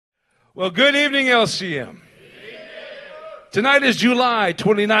Well, good evening, LCM. Tonight is July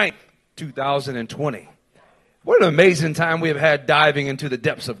 29th, 2020. What an amazing time we have had diving into the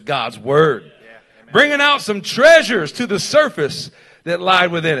depths of God's Word. Bringing out some treasures to the surface that lie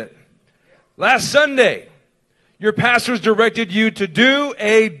within it. Last Sunday, your pastors directed you to do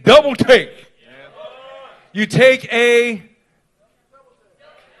a double take. You take a...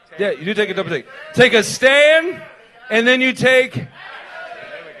 Yeah, you do take a double take. Take a stand, and then you take...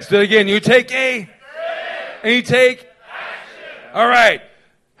 So again, you take a... And you take... All right.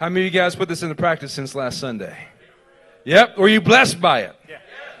 How many of you guys put this into practice since last Sunday? Yep. Were you blessed by it?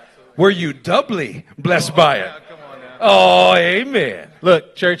 Were you doubly blessed by it? Oh, amen.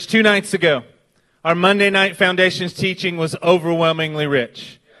 Look, church, 2 nights ago, our Monday night Foundations teaching was overwhelmingly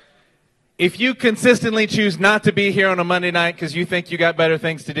rich. If you consistently choose not to be here on a Monday night because you think you got better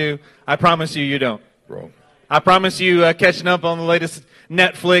things to do, I promise you, you don't. Bro. I promise you catching up on the latest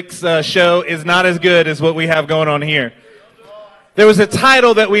Netflix show is not as good as what we have going on here. There was a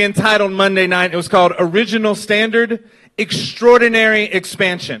title that we entitled Monday night. It was called Original Standard, Extraordinary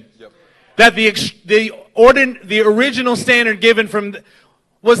Expansion. Yep. That the original standard given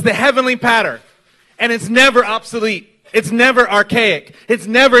was the heavenly pattern. And it's never obsolete. It's never archaic. It's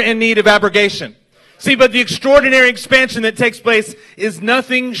never in need of abrogation. See, but the extraordinary expansion that takes place is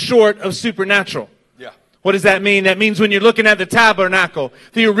nothing short of supernatural. Yeah. What does that mean? That means when you're looking at the tabernacle,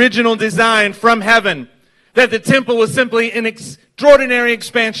 the original design from heaven, that the temple was simply an extraordinary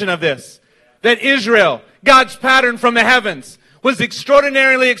expansion of this. That Israel, God's pattern from the heavens, was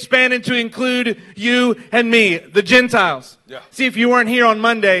extraordinarily expanded to include you and me, the Gentiles. Yeah. See, if you weren't here on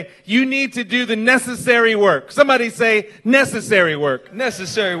Monday, you need to do the necessary work. Somebody say necessary work.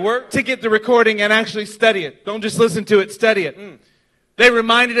 Necessary work. To get the recording and actually study it. Don't just listen to it, study it. They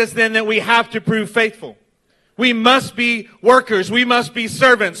reminded us then that we have to prove faithful. We must be workers. We must be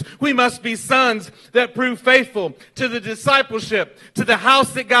servants. We must be sons that prove faithful to the discipleship, to the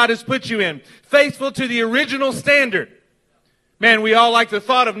house that God has put you in. Faithful to the original standard. Man, we all like the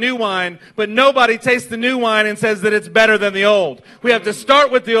thought of new wine, but nobody tastes the new wine and says that it's better than the old. We have to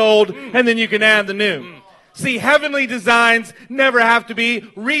start with the old, and then you can add the new. See, heavenly designs never have to be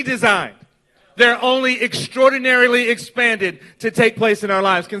redesigned. They're only extraordinarily expanded to take place in our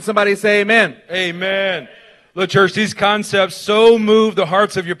lives. Can somebody say amen? Amen. Look, church, these concepts so move the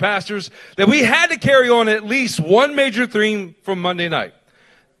hearts of your pastors that we had to carry on at least one major theme from Monday night.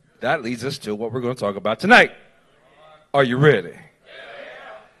 That leads us to what we're going to talk about tonight. Are you ready?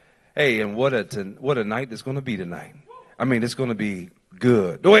 Hey, and what a night it's going to be tonight. I mean, it's going to be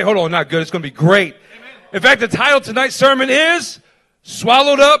good. No, wait, hold on, not good. It's going to be great. In fact, the title of tonight's sermon is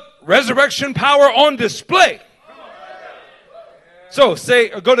Swallowed Up, Resurrection Power on Display. So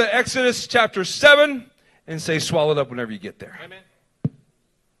go to Exodus chapter 7 and say swallowed up whenever you get there. Amen.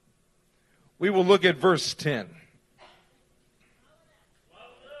 We will look at verse 10.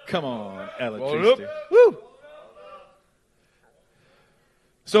 Come on, electricity. Woo!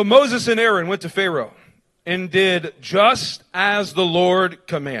 So Moses and Aaron went to Pharaoh and did just as the Lord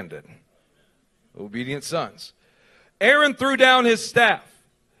commanded. Obedient sons. Aaron threw down his staff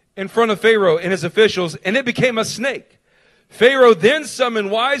in front of Pharaoh and his officials, and it became a snake. Pharaoh then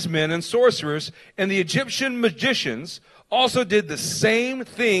summoned wise men and sorcerers, and the Egyptian magicians also did the same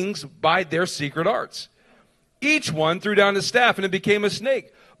things by their secret arts. Each one threw down his staff, and it became a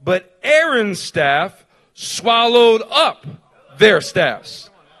snake. But Aaron's staff swallowed up their staffs.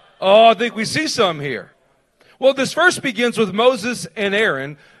 Oh, I think we see some here. Well, this first begins with Moses and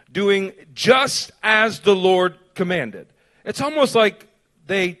Aaron doing just as the Lord commanded. It's almost like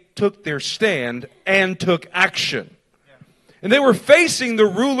they took their stand and took action. And they were facing the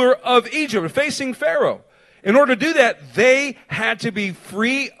ruler of Egypt, facing Pharaoh. In order to do that, they had to be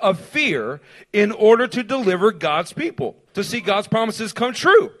free of fear in order to deliver God's people, to see God's promises come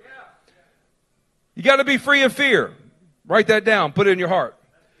true. You got to be free of fear. Write that down. Put it in your heart.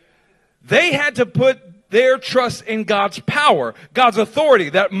 They had to put their trust in God's power, God's authority,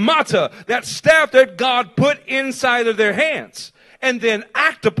 that mata, that staff that God put inside of their hands, and then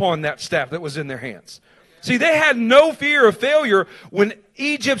act upon that staff that was in their hands. See, they had no fear of failure when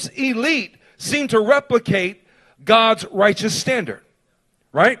Egypt's elite seemed to replicate God's righteous standard,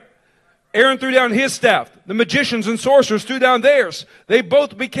 right? Aaron threw down his staff. The magicians and sorcerers threw down theirs. They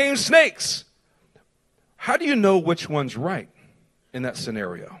both became snakes. How do you know which one's right in that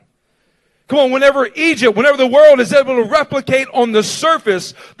scenario? Come on, whenever the world is able to replicate on the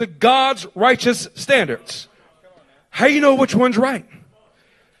surface the God's righteous standards, how do you know which one's right?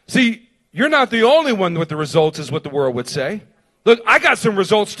 See, you're not the only one with the results, is what the world would say. Look, I got some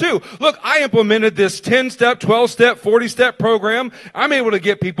results too. Look, I implemented this 10-step, 12-step, 40-step program. I'm able to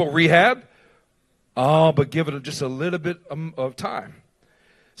get people rehab. Oh, but give it just a little bit of time.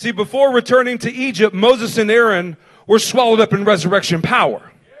 See, before returning to Egypt, Moses and Aaron were swallowed up in resurrection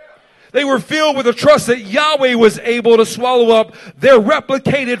power. They were filled with the trust that Yahweh was able to swallow up their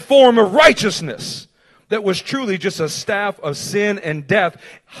replicated form of righteousness that was truly just a staff of sin and death,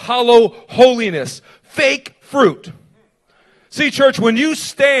 hollow holiness, fake fruit. See, church, when you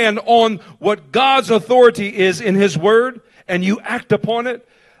stand on what God's authority is in His Word and you act upon it,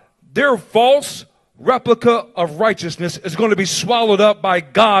 their false replica of righteousness is going to be swallowed up by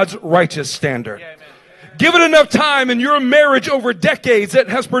God's righteous standard. Yeah, give it enough time, and your marriage over decades that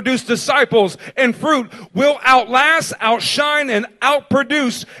has produced disciples and fruit will outlast, outshine, and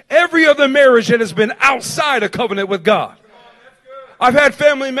outproduce every other marriage that has been outside a covenant with God. I've had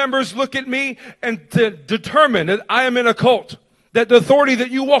family members look at me and determine that I am in a cult, that the authority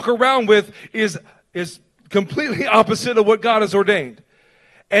that you walk around with is completely opposite of what God has ordained.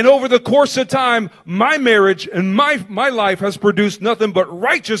 And over the course of time, my marriage and my life has produced nothing but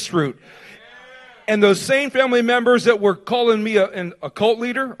righteous fruit. And those same family members that were calling me a cult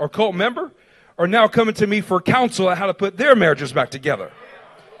leader or cult member are now coming to me for counsel on how to put their marriages back together.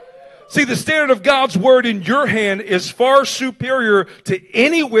 See, the standard of God's word in your hand is far superior to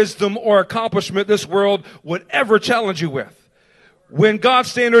any wisdom or accomplishment this world would ever challenge you with. When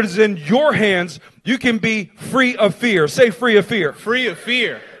God's standard is in your hands, you can be free of fear. Say free of fear. Free of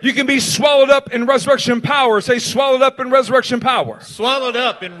fear. You can be swallowed up in resurrection power. Say swallowed up in resurrection power. Swallowed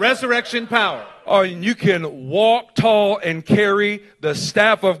up in resurrection power. Oh, and you can walk tall and carry the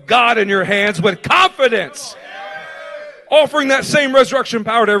staff of God in your hands with confidence. Offering that same resurrection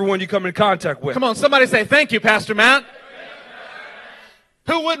power to everyone you come in contact with. Come on, somebody say, thank you, Pastor Matt.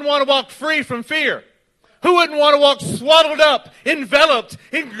 Who wouldn't want to walk free from fear? Who wouldn't want to walk swaddled up, enveloped,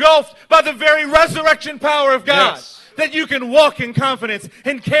 engulfed by the very resurrection power of God? Yes. That you can walk in confidence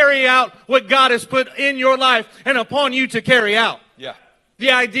and carry out what God has put in your life and upon you to carry out. Yeah.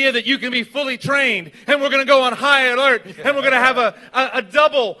 The idea that you can be fully trained and we're going to go on high alert and we're going to have a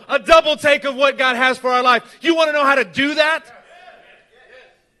double take of what God has for our life. You want to know how to do that?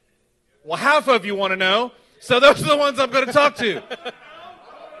 Well, half of you want to know. So those are the ones I'm going to talk to.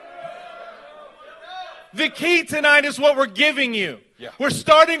 The key tonight is what we're giving you. Yeah. We're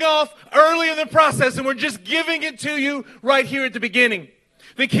starting off early in the process and we're just giving it to you right here at the beginning.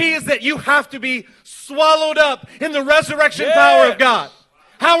 The key is that you have to be swallowed up in the resurrection power of God.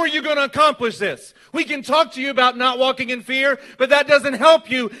 How are you going to accomplish this? We can talk to you about not walking in fear, but that doesn't help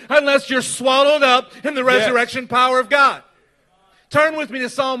you unless you're swallowed up in the resurrection power of God. Turn with me to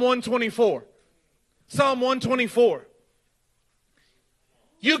Psalm 124. Psalm 124.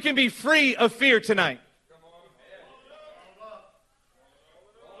 You can be free of fear tonight.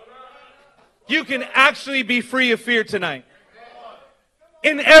 You can actually be free of fear tonight.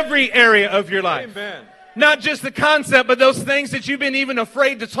 In every area of your life. Amen. Not just the concept, but those things that you've been even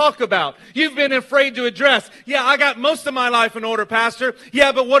afraid to talk about. You've been afraid to address. Yeah, I got most of my life in order, Pastor.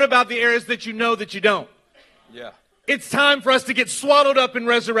 Yeah, but what about the areas that you know that you don't? Yeah. It's time for us to get swallowed up in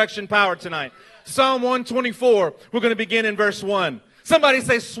resurrection power tonight. Psalm 124, we're going to begin in verse 1. Somebody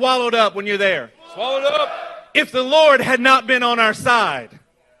say swallowed up when you're there. Swallowed up. If the Lord had not been on our side.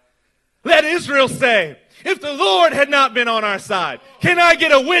 Let Israel say, if the Lord had not been on our side. Can I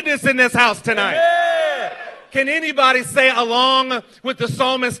get a witness in this house tonight? Yeah. Can anybody say along with the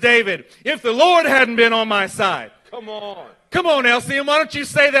psalmist David, if the Lord hadn't been on my side? Come on. Come on, Elsie, and why don't you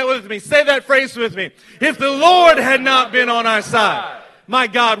say that with me? Say that phrase with me. If the Lord had not been on our side, my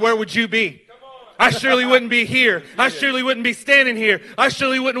God, where would you be? I surely wouldn't be here. I surely wouldn't be standing here. I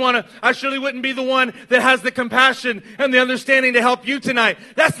surely wouldn't be the one that has the compassion and the understanding to help you tonight.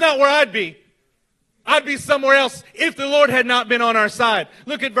 That's not where I'd be. I'd be somewhere else if the Lord had not been on our side.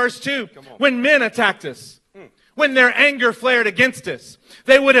 Look at verse 2. When men attacked us, when their anger flared against us,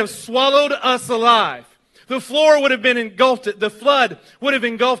 they would have swallowed us alive. The floor would have been engulfed. The flood would have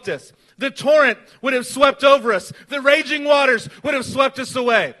engulfed us. The torrent would have swept over us. The raging waters would have swept us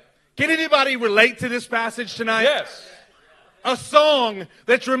away. Can anybody relate to this passage tonight? Yes. A song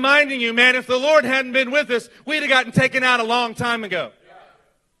that's reminding you, man, if the Lord hadn't been with us, we'd have gotten taken out a long time ago.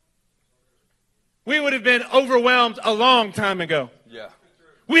 We would have been overwhelmed a long time ago. Yeah.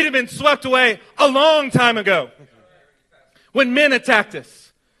 We'd have been swept away a long time ago. When men attacked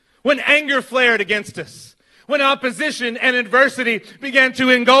us, when anger flared against us, when opposition and adversity began to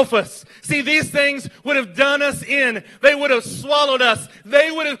engulf us. See, these things would have done us in. They would have swallowed us. They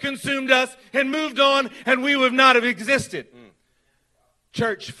would have consumed us and moved on, and we would not have existed.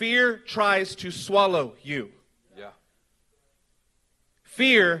 Church, fear tries to swallow you. Yeah.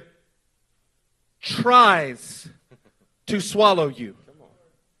 Fear tries to swallow you.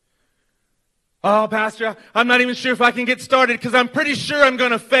 Oh, Pastor, I'm not even sure if I can get started because I'm pretty sure I'm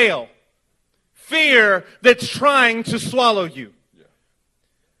going to fail. Fear that's trying to swallow you. Yeah.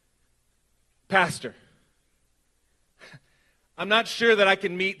 Pastor, I'm not sure that I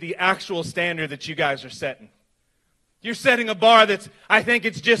can meet the actual standard that you guys are setting. You're setting a bar that's, I think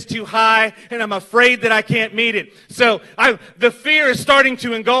it's just too high, and I'm afraid that I can't meet it. So the fear is starting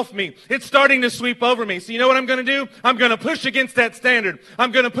to engulf me. It's starting to sweep over me. So you know what I'm going to do? I'm going to push against that standard.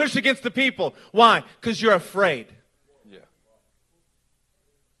 I'm going to push against the people. Why? Because you're afraid. Yeah.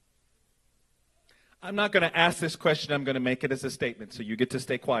 I'm not going to ask this question. I'm going to make it as a statement, so you get to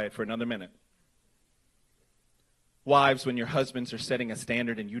stay quiet for another minute. Wives, when your husbands are setting a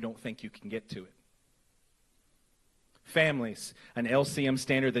standard and you don't think you can get to it. Families, an LCM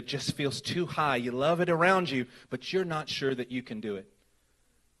standard that just feels too high. You love it around you, but you're not sure that you can do it.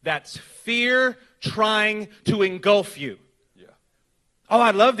 That's fear trying to engulf you. Yeah. Oh,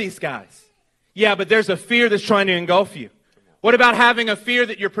 I love these guys. Yeah, but there's a fear that's trying to engulf you. What about having a fear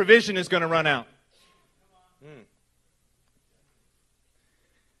that your provision is going to run out?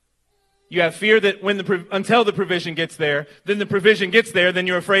 You have fear that until the provision gets there, then the provision gets there, then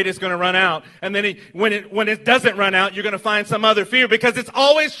you're afraid it's going to run out. And then when it doesn't run out, you're going to find some other fear because it's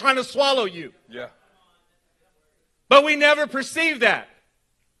always trying to swallow you. Yeah. But we never perceive that.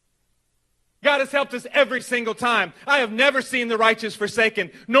 God has helped us every single time. I have never seen the righteous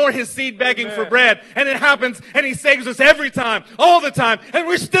forsaken, nor his seed begging for bread. And it happens, and he saves us every time, all the time, and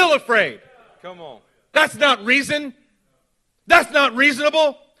we're still afraid. Come on. That's not reason. That's not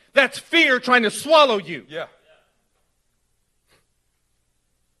reasonable. That's fear trying to swallow you. Yeah.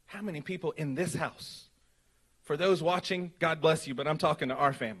 How many people in this house? For those watching, God bless you, but I'm talking to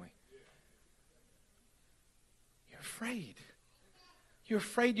our family. You're afraid. You're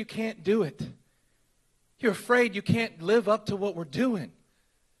afraid you can't do it. You're afraid you can't live up to what we're doing.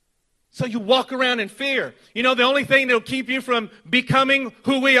 So you walk around in fear. You know, the only thing that'll keep you from becoming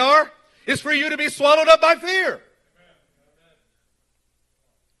who we are is for you to be swallowed up by fear.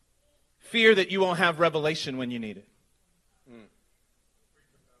 Fear that you won't have revelation when you need it.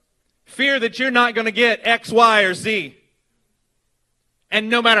 Fear that you're not going to get X, Y, or Z. And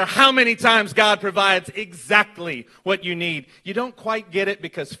no matter how many times God provides exactly what you need, you don't quite get it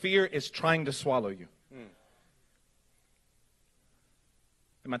because fear is trying to swallow you.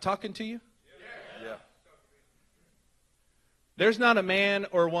 Am I talking to you? Yeah. There's not a man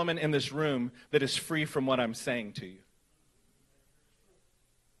or woman in this room that is free from what I'm saying to you.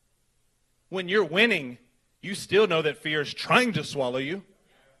 When you're winning, you still know that fear is trying to swallow you.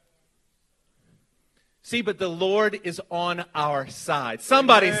 See, but the Lord is on our side.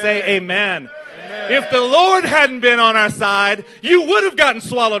 Somebody say amen. Amen. If the Lord hadn't been on our side, you would have gotten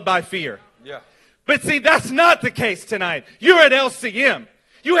swallowed by fear. Yeah. But see, that's not the case tonight. You're at LCM.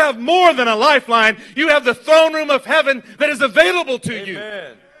 You have more than a lifeline. You have the throne room of heaven that is available to you.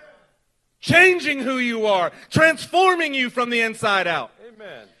 Amen. Changing who you are. Transforming you from the inside out.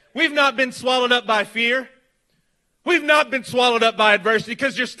 Amen. We've not been swallowed up by fear. We've not been swallowed up by adversity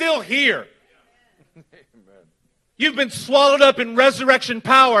because you're still here. Amen. You've been swallowed up in resurrection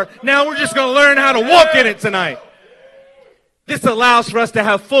power. Now we're just going to learn how to walk in it tonight. This allows for us to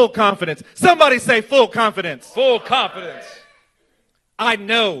have full confidence. Somebody say full confidence. Full confidence. I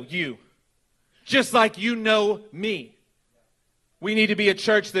know you, just like you know me. We need to be a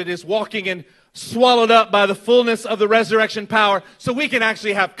church that is walking in swallowed up by the fullness of the resurrection power so we can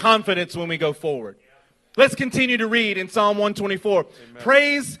actually have confidence when we go forward. Let's continue to read in Psalm 124. Amen.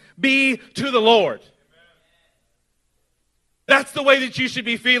 Praise be to the Lord. Amen. That's the way that you should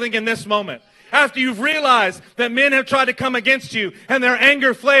be feeling in this moment. After you've realized that men have tried to come against you and their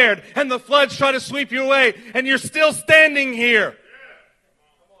anger flared and the floods try to sweep you away and you're still standing here.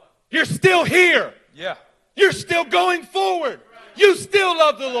 You're still here. Yeah. You're still going forward. You still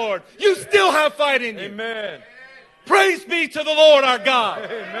love the Lord. You still have fight in you. Amen. Praise be to the Lord our God.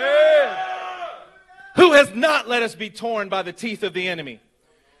 Amen. Who has not let us be torn by the teeth of the enemy.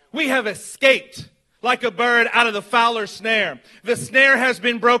 We have escaped like a bird out of the fowler's snare. The snare has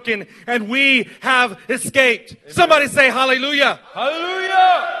been broken and we have escaped. Amen. Somebody say hallelujah.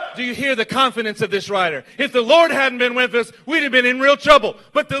 Hallelujah. Do you hear the confidence of this writer? If the Lord hadn't been with us, we'd have been in real trouble.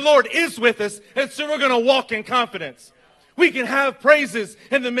 But the Lord is with us, and so we're going to walk in confidence. We can have praises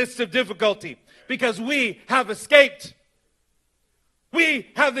in the midst of difficulty because we have escaped. We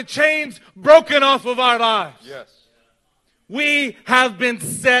have the chains broken off of our lives. Yes. We have been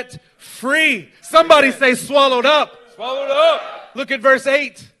set free. Somebody Amen. Say swallowed up. Swallowed up. Look at verse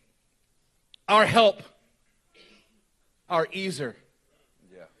 8. Our help, our easer,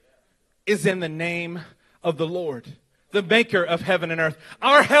 is in the name of the Lord, the maker of heaven and earth.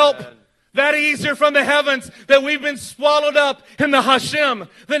 Our help, that easier from the heavens, that we've been swallowed up in the Hashem,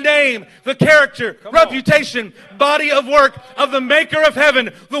 the name, the character, reputation, body of work of the maker of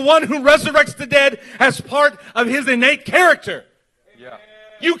heaven, the one who resurrects the dead as part of his innate character. Yeah.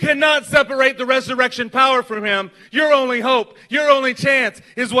 You cannot separate the resurrection power from him. Your only hope, your only chance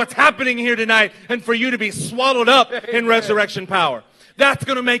is what's happening here tonight, and for you to be swallowed up in resurrection power. That's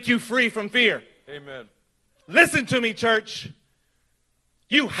going to make you free from fear. Amen. Listen to me, church.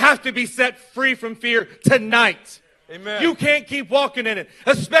 You have to be set free from fear tonight. Amen. You can't keep walking in it,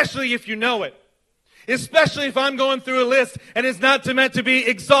 especially if you know it. Especially if I'm going through a list and it's not meant to be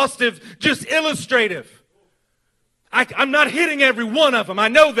exhaustive, just illustrative. I'm not hitting every one of them. I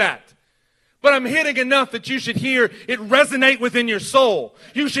know that. But I'm hitting enough that you should hear it resonate within your soul.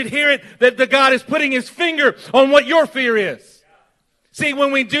 You should hear it that the God is putting his finger on what your fear is. See,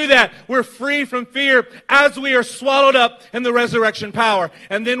 when we do that, we're free from fear as we are swallowed up in the resurrection power.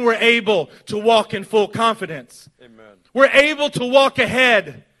 And then we're able to walk in full confidence. Amen. We're able to walk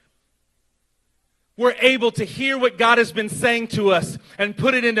ahead. We're able to hear what God has been saying to us and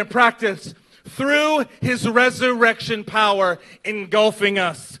put it into practice through his resurrection power engulfing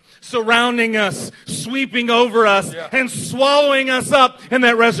us, surrounding us, sweeping over us, and swallowing us up in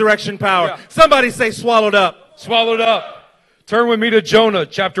that resurrection power. Yeah. Somebody say swallowed up. Swallowed up. Turn with me to Jonah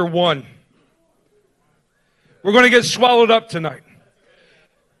chapter 1. We're going to get swallowed up tonight.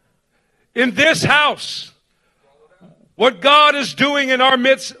 In this house, what God is doing in our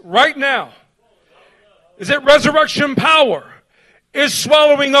midst right now is that resurrection power is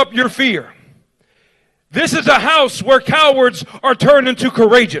swallowing up your fear. This is a house where cowards are turned into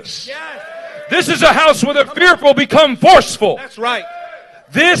courageous. Yes. This is a house where the fearful become forceful. That's right.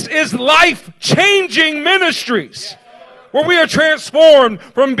 This is life-changing ministries, where we are transformed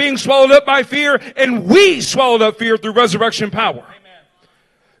from being swallowed up by fear, and we swallowed up fear through resurrection power. Amen.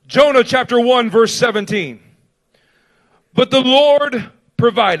 Jonah chapter 1 verse 17. But the Lord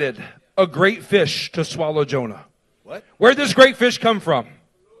provided a great fish to swallow Jonah. What? Where did this great fish come from?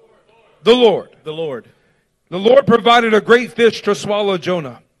 The Lord. The Lord. The Lord provided a great fish to swallow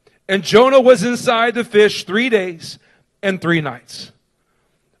Jonah. And Jonah was inside the fish 3 days and 3 nights.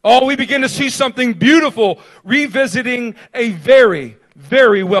 Oh, we begin to see something beautiful, revisiting a very,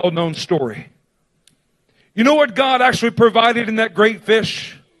 very well-known story. You know what God actually provided in that great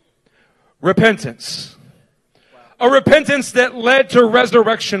fish? Repentance. A repentance that led to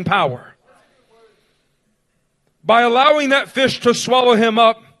resurrection power. By allowing that fish to swallow him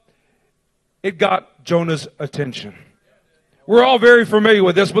up, it got Jonah's attention. We're all very familiar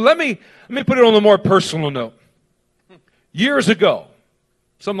with this, but let me put it on a more personal note. Years ago,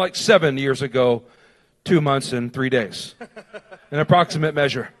 something like 7 years ago, 2 months and 3 days, an approximate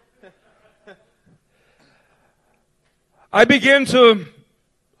measure, I began to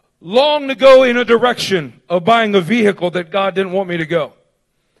long to go in a direction of buying a vehicle that God didn't want me to go.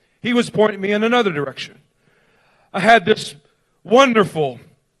 He was pointing me in another direction. I had this wonderful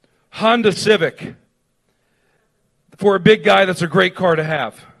Honda Civic. For a big guy, that's a great car to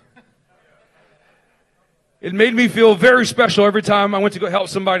have. It made me feel very special every time I went to go help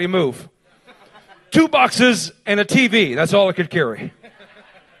somebody move. 2 boxes and a TV, that's all I could carry.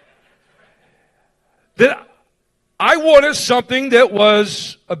 Then I wanted something that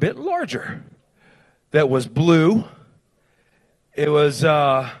was a bit larger, that was blue. It was,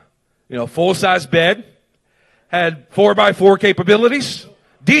 full-size bed, had 4x4 capabilities,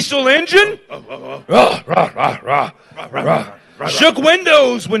 diesel engine, shook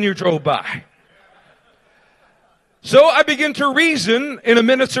windows when you drove by. So I began to reason in a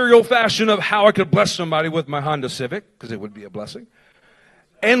ministerial fashion of how I could bless somebody with my Honda Civic, because it would be a blessing,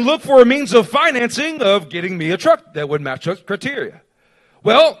 and look for a means of financing of getting me a truck that would match those criteria.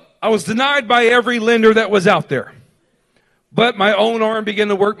 Well, I was denied by every lender that was out there. But my own arm began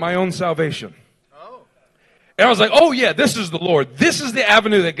to work my own salvation. And I was like, oh yeah, this is the Lord. This is the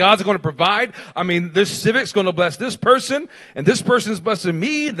avenue that God's going to provide. I mean, this Civic's going to bless this person, and this person's blessing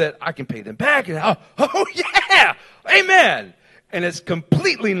me that I can pay them back. And oh yeah, amen. And it's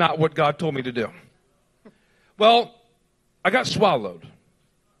completely not what God told me to do. Well, I got swallowed.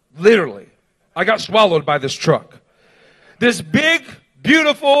 Literally. I got swallowed by this truck. This big,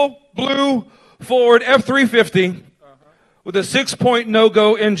 beautiful, blue Ford F-350 with a 6-point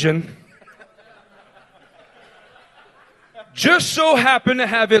no-go engine just so happened to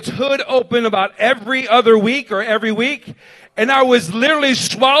have its hood open about every other week or every week, and I was literally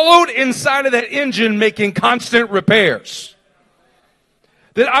swallowed inside of that engine making constant repairs.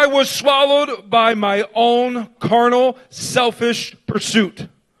 That I was swallowed by my own carnal, selfish pursuit.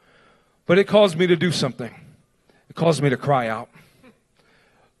 But it caused me to do something. It caused me to cry out.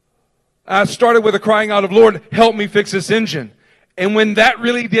 I started with a crying out of, Lord, help me fix this engine. And when that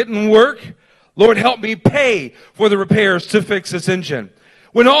really didn't work, Lord, help me pay for the repairs to fix this engine.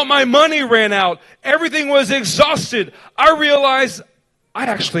 When all my money ran out, everything was exhausted, I realized I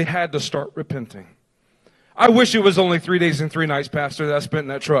actually had to start repenting. I wish it was only 3 days and 3 nights, Pastor, that I spent in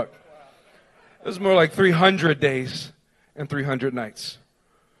that truck. It was more like 300 days and 300 nights.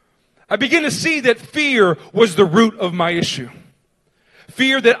 I began to see that fear was the root of my issue.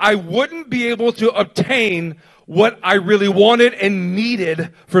 Fear that I wouldn't be able to obtain what I really wanted and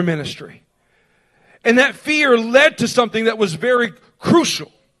needed for ministry. And that fear led to something that was very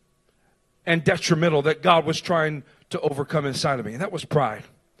crucial and detrimental that God was trying to overcome inside of me, and that was pride.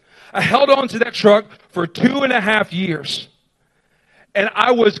 I held on to that truck for 2.5 years, and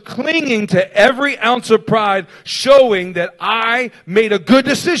I was clinging to every ounce of pride, showing that I made a good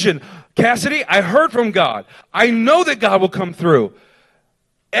decision. Cassidy, I heard from God. I know that God will come through.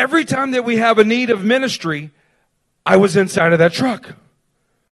 Every time that we have a need of ministry, I was inside of that truck.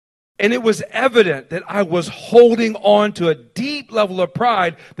 And it was evident that I was holding on to a deep level of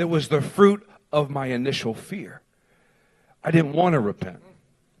pride that was the fruit of my initial fear. I didn't want to repent.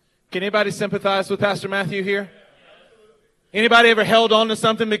 Can anybody sympathize with Pastor Matthew here? Anybody ever held on to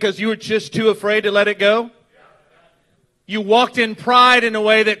something because you were just too afraid to let it go? You walked in pride in a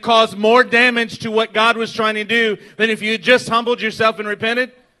way that caused more damage to what God was trying to do than if you had just humbled yourself and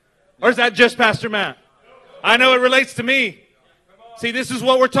repented? Or is that just Pastor Matt? I know it relates to me. See, this is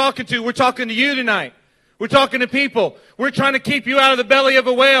what we're talking to. We're talking to you tonight. We're talking to people. We're trying to keep you out of the belly of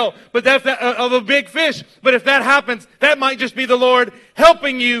a whale, but of a big fish. But if that happens, that might just be the Lord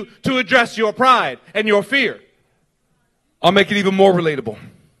helping you to address your pride and your fear. I'll make it even more relatable.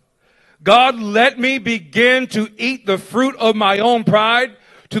 God let me begin to eat the fruit of my own pride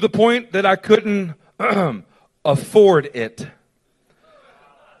to the point that I couldn't afford it.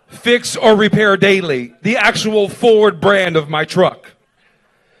 Fix or repair daily, the actual Ford brand of my truck.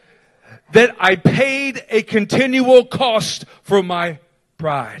 That I paid a continual cost for my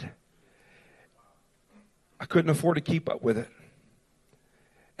pride. I couldn't afford to keep up with it.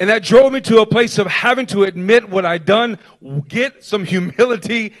 And that drove me to a place of having to admit what I'd done, get some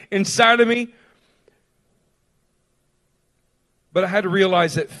humility inside of me. But I had to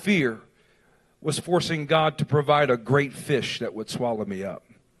realize that fear was forcing God to provide a great fish that would swallow me up.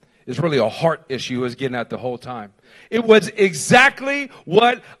 It's really a heart issue I was getting at the whole time. It was exactly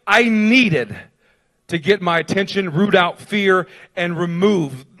what I needed to get my attention, root out fear, and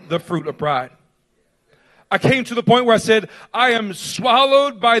remove the fruit of pride. I came to the point where I said, I am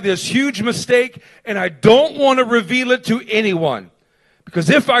swallowed by this huge mistake, and I don't want to reveal it to anyone. Because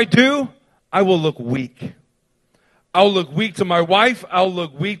if I do, I will look weak. I'll look weak to my wife. I'll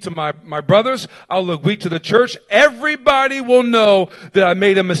look weak to my brothers. I'll look weak to the church. Everybody will know that I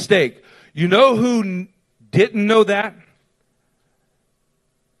made a mistake. You know who didn't know that?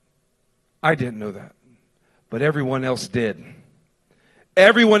 I didn't know that. But everyone else did.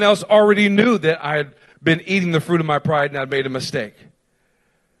 Everyone else already knew that I had been eating the fruit of my pride and I'd made a mistake.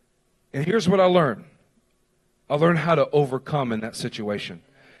 And here's what I learned. I learned how to overcome in that situation.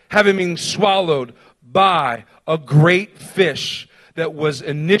 Having been swallowed by a great fish that was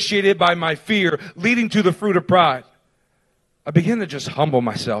initiated by my fear, leading to the fruit of pride, I began to just humble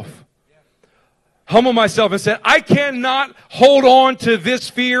myself. Humble myself and said, I cannot hold on to this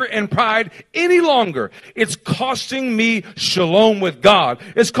fear and pride any longer. It's costing me shalom with God.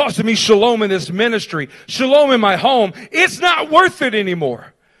 It's costing me shalom in this ministry, shalom in my home. It's not worth it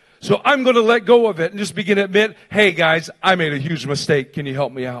anymore. So I'm going to let go of it and just begin to admit, hey guys, I made a huge mistake. Can you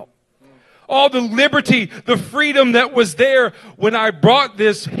help me out? All the liberty, the freedom that was there when I brought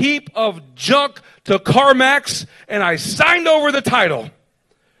this heap of junk to CarMax and I signed over the title.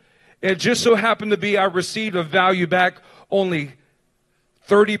 It just so happened to be I received a value back only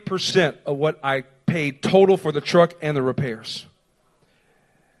 30% of what I paid total for the truck and the repairs.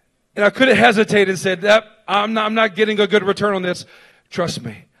 And I could have hesitated and said, I'm not getting a good return on this. Trust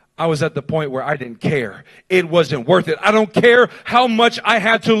me. I was at the point where I didn't care. It wasn't worth it. I don't care how much I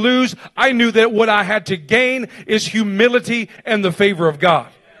had to lose. I knew that what I had to gain is humility and the favor of God.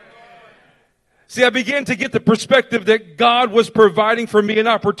 See, I began to get the perspective that God was providing for me an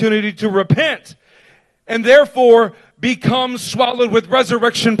opportunity to repent and therefore become swallowed with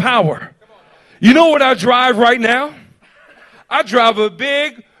resurrection power. You know what I drive right now? I drive a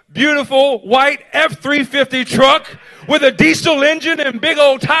big, beautiful, white F-350 truck with a diesel engine and big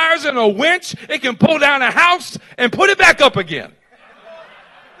old tires and a winch. It can pull down a house and put it back up again.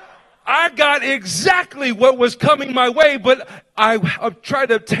 I got exactly what was coming my way, but I tried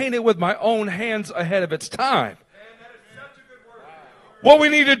to obtain it with my own hands ahead of its time. What we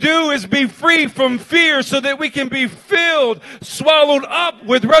need to do is be free from fear so that we can be filled, swallowed up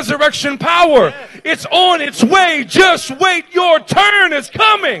with resurrection power. It's on its way. Just wait. Your turn is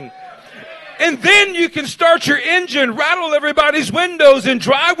coming. And then you can start your engine, rattle everybody's windows, and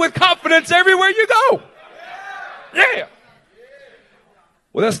drive with confidence everywhere you go. Yeah.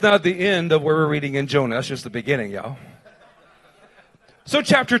 Well, that's not the end of where we're reading in Jonah. That's just the beginning, y'all. So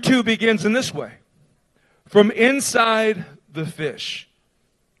chapter 2 begins in this way. From inside the fish,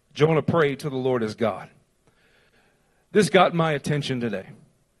 Jonah prayed to the Lord his God. This got my attention today.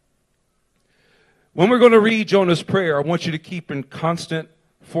 When we're going to read Jonah's prayer, I want you to keep in constant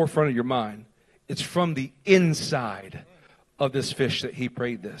forefront of your mind. It's from the inside of this fish that he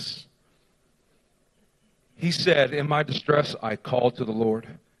prayed this. He said, in my distress, I called to the Lord,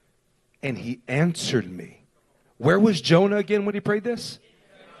 and he answered me. Where was Jonah again when he prayed this?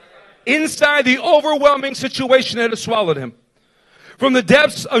 Inside the overwhelming situation that had swallowed him. From the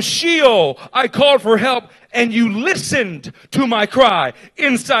depths of Sheol, I called for help, and you listened to my cry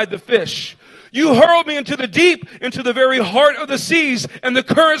inside the fish. You hurled me into the deep, into the very heart of the seas, and the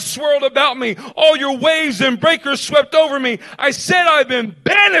currents swirled about me. All your waves and breakers swept over me. I said, I've been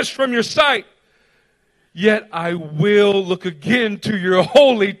banished from your sight. Yet I will look again to your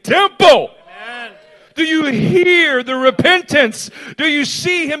holy temple. Amen. Do you hear the repentance? Do you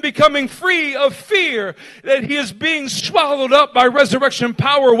see him becoming free of fear that he is being swallowed up by resurrection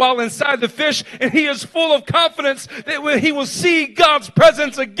power while inside the fish, and he is full of confidence that he will see God's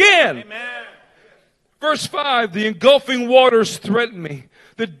presence again? Amen. Verse 5, the engulfing waters threaten me.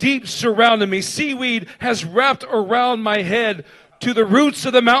 The deep surrounded me. Seaweed has wrapped around my head. To the roots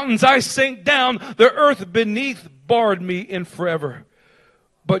of the mountains I sank down. The earth beneath barred me in forever.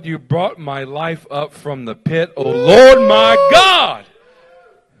 But you brought my life up from the pit, O Lord my God.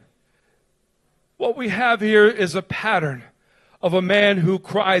 What we have here is a pattern of a man who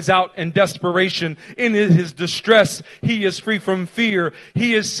cries out in desperation. In his distress, he is free from fear.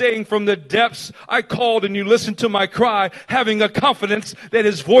 He is saying, from the depths I called and you listened to my cry, having a confidence that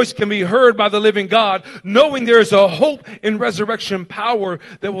his voice can be heard by the living God, knowing there is a hope in resurrection power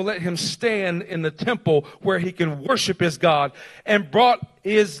that will let him stand in the temple where he can worship his God, and brought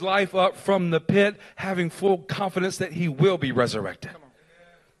his life up from the pit, having full confidence that he will be resurrected.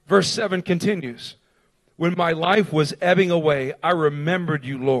 Verse 7 continues. When my life was ebbing away, I remembered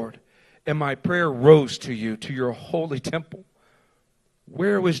you, Lord, and my prayer rose to you, to your holy temple.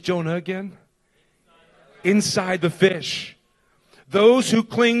 Where was Jonah again? Inside the fish. Those who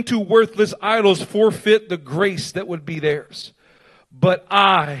cling to worthless idols forfeit the grace that would be theirs. But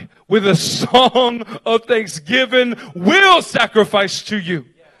I, with a song of thanksgiving, will sacrifice to you.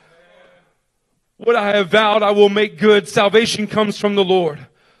 What I have vowed, I will make good. Salvation comes from the Lord.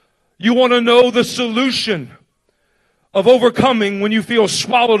 You want to know the solution of overcoming when you feel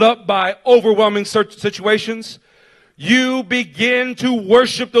swallowed up by overwhelming situations? You begin to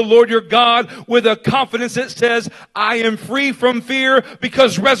worship the Lord your God with a confidence that says, I am free from fear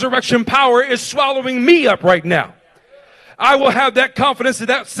because resurrection power is swallowing me up right now. I will have that confidence that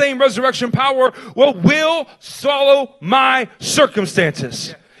that same resurrection power will swallow my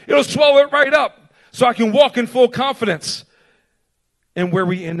circumstances. It'll swallow it right up so I can walk in full confidence. And where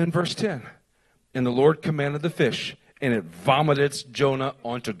we end in verse 10. And the Lord commanded the fish, and it vomited Jonah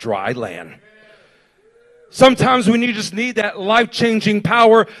onto dry land. Sometimes we just need that life-changing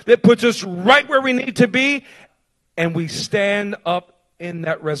power that puts us right where we need to be, and we stand up in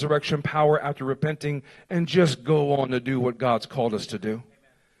that resurrection power after repenting and just go on to do what God's called us to do.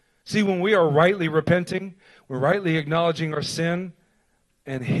 See, when we are rightly repenting, we're rightly acknowledging our sin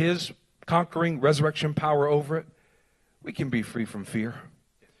and his conquering resurrection power over it, we can be free from fear.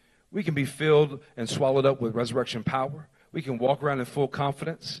 We can be filled and swallowed up with resurrection power. We can walk around in full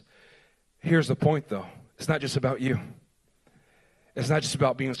confidence. Here's the point, though. It's not just about you. It's not just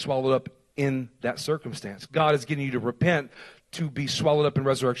about being swallowed up in that circumstance. God is getting you to repent to be swallowed up in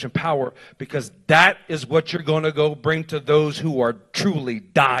resurrection power, because that is what you're going to go bring to those who are truly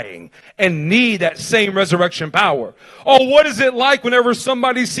dying and need that same resurrection power. Oh, what is it like whenever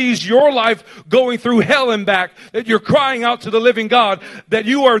somebody sees your life going through hell and back, that you're crying out to the living God, that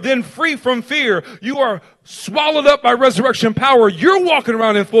you are then free from fear. You are swallowed up by resurrection power. You're walking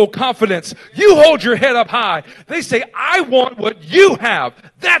around in full confidence. You hold your head up high. They say, I want what you have.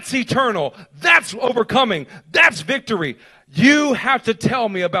 That's eternal. That's overcoming. That's victory. You have to tell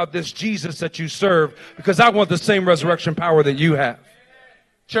me about this Jesus that you serve, because I want the same resurrection power that you have.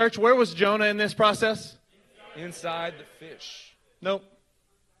 Church, where was Jonah in this process? Inside the fish. Nope.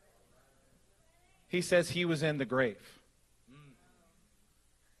 He says he was in the grave.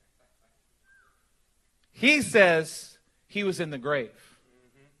 He says he was in the grave.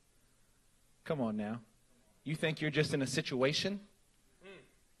 Come on now. You think you're just in a situation?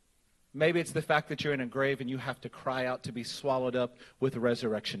 Maybe it's the fact that you're in a grave and you have to cry out to be swallowed up with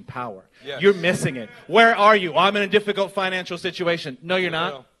resurrection power. Yes. You're missing it. Where are you? I'm in a difficult financial situation. No, you're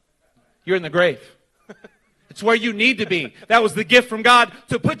not. You're in the grave. It's where you need to be. That was the gift from God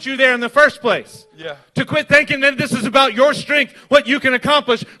to put you there in the first place. Yeah. To quit thinking that this is about your strength, what you can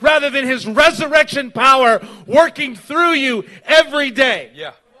accomplish, rather than his resurrection power working through you every day.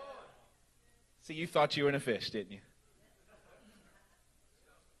 Yeah. See, you thought you were in a fish, didn't you?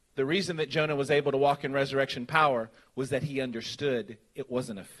 The reason that Jonah was able to walk in resurrection power was that he understood it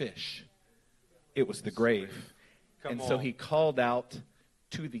wasn't a fish. It was the grave. So he called out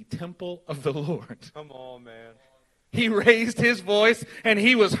to the temple of the Lord. Come on, man. He raised his voice and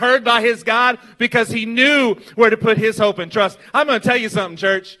he was heard by his God because he knew where to put his hope and trust. I'm going to tell you something,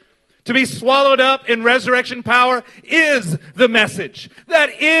 church. To be swallowed up in resurrection power is the message.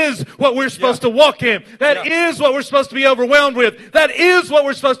 That is what we're supposed to walk in. That is what we're supposed to be overwhelmed with. That is what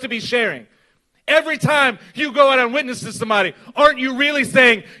we're supposed to be sharing. Every time you go out and witness to somebody, aren't you really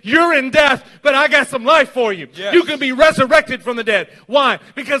saying, you're in death, but I got some life for you. Yes. You can be resurrected from the dead. Why?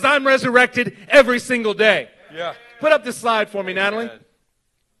 Because I'm resurrected every single day. Yeah. Put up this slide for me, Natalie.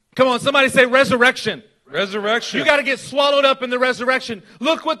 Come on, somebody say resurrection. Resurrection. You got to get swallowed up in the resurrection.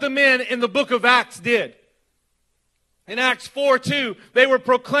 Look what the men in the book of Acts did. In Acts 4:2, they were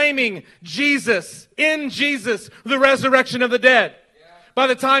proclaiming Jesus, in Jesus, the resurrection of the dead. By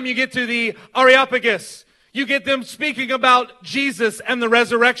the time you get to the Areopagus, you get them speaking about Jesus and the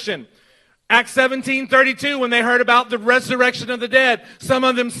resurrection. Acts 17:32, when they heard about the resurrection of the dead, some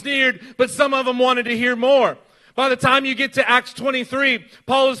of them sneered, but some of them wanted to hear more. By the time you get to Acts 23,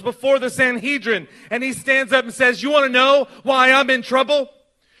 Paul is before the Sanhedrin, and he stands up and says, you want to know why I'm in trouble?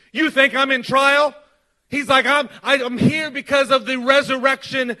 You think I'm in trial? He's like, I'm here because of the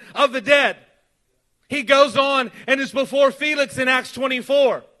resurrection of the dead. He goes on and is before Felix in Acts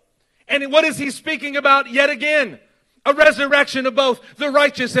 24. And what is he speaking about yet again? A resurrection of both the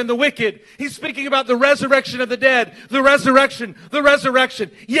righteous and the wicked. He's speaking about the resurrection of the dead. The resurrection, the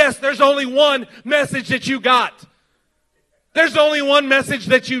resurrection. Yes, there's only one message that you got. There's only one message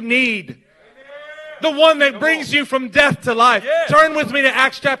that you need. The one that brings you from death to life. Yes. Turn with me to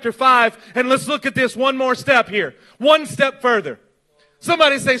Acts chapter 5 and let's look at this one more step here. One step further.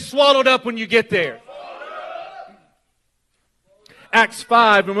 Somebody say swallowed up when you get there. Acts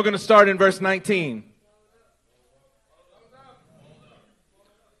 5, and we're going to start in verse 19.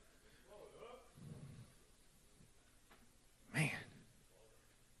 Man.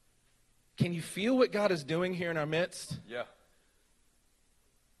 Can you feel what God is doing here in our midst? Yeah.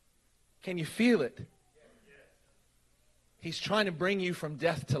 Can you feel it? He's trying to bring you from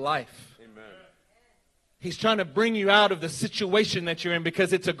death to life. Amen. He's trying to bring you out of the situation that you're in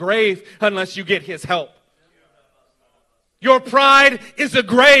because it's a grave unless you get his help. Your pride is a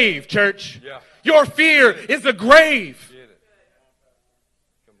grave, church. Yeah. Your fear is a grave. Get it.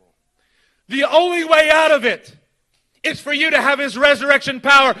 Come on. The only way out of it is for you to have his resurrection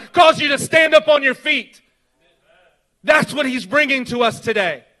power cause you to stand up on your feet. That's what he's bringing to us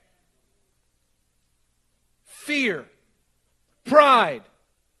today. Fear, pride.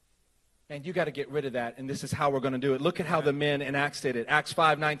 And you got to get rid of that, and this is how we're going to do it. Look at how the men in Acts did it. Acts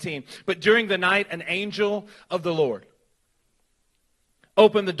 5:19. But during the night, an angel of the Lord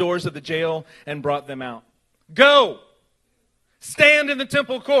opened the doors of the jail and brought them out. Go, stand in the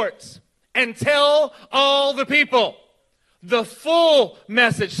temple courts, and tell all the people the full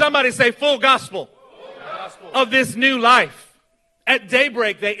message. Somebody say full gospel. Full gospel. Of this new life. At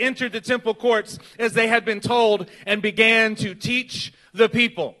daybreak, they entered the temple courts as they had been told and began to teach the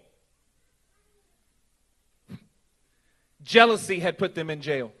people. Jealousy had put them in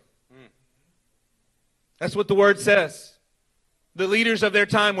jail. That's what the word says. The leaders of their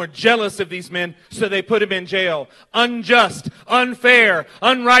time were jealous of these men, so they put them in jail. Unjust, unfair,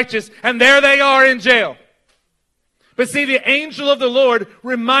 unrighteous, and there they are in jail. But see, the angel of the Lord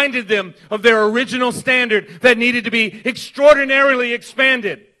reminded them of their original standard that needed to be extraordinarily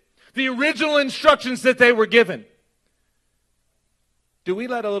expanded. The original instructions that they were given. Do we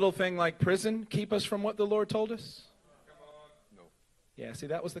let a little thing like prison keep us from what the Lord told us? No. Yeah, see,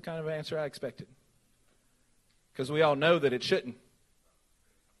 that was the kind of answer I expected. Because we all know that it shouldn't.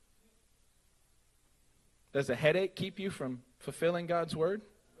 Does a headache keep you from fulfilling God's word?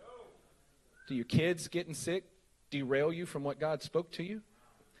 No. Do your kids getting sick derail you from what God spoke to you?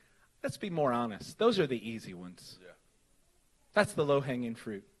 Let's be more honest. Those are the easy ones. Yeah. That's the low-hanging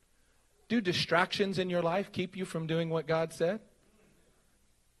fruit. Do distractions in your life keep you from doing what God said?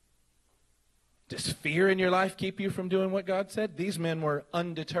 Does fear in your life keep you from doing what God said? These men were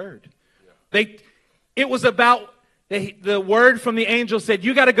undeterred. It was about, the word from the angel said,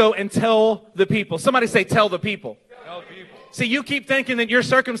 you got to go and tell the people. Somebody say, tell the people. Tell people. See, you keep thinking that your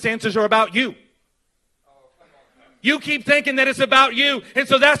circumstances are about you. You keep thinking that it's about you. And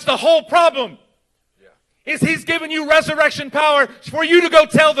so that's the whole problem. Is he's given you resurrection power for you to go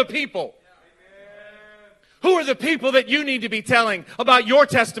tell the people. Who are the people that you need to be telling about your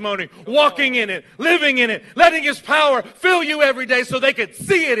testimony, walking in it, living in it, letting his power fill you every day so they could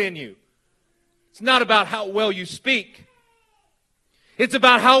see it in you? It's not about how well you speak. It's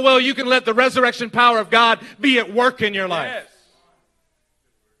about how well you can let the resurrection power of God be at work in your life. Yes.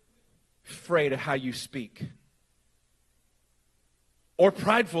 Afraid of how you speak. Or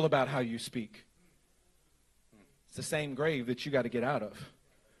prideful about how you speak. It's the same grave that you got to get out of.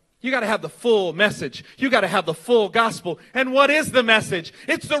 You got to have the full message. You got to have the full gospel. And what is the message?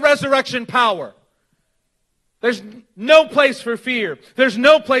 It's the resurrection power. There's no place for fear. There's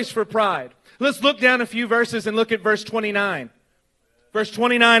no place for pride. Let's look down a few verses and look at verse 29. Verse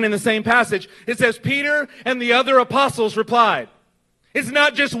 29 in the same passage, it says, Peter and the other apostles replied. It's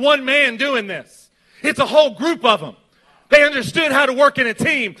not just one man doing this. It's a whole group of them. They understood how to work in a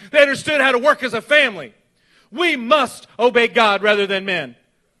team. They understood how to work as a family. We must obey God rather than men.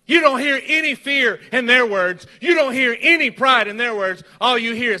 You don't hear any fear in their words. You don't hear any pride in their words. All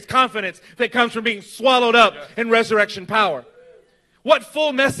you hear is confidence that comes from being swallowed up in resurrection power. What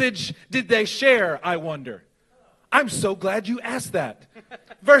full message did they share, I wonder? I'm so glad you asked that.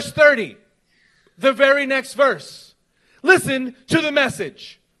 Verse 30, the very next verse. Listen to the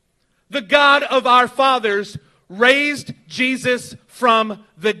message. The God of our fathers raised Jesus from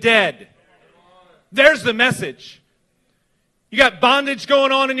the dead. There's the message. You got bondage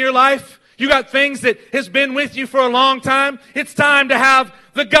going on in your life. You got things that has been with you for a long time. It's time to have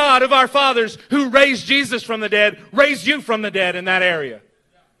the God of our fathers who raised Jesus from the dead, raise you from the dead in that area.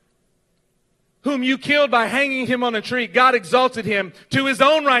 Whom you killed by hanging him on a tree, God exalted him to his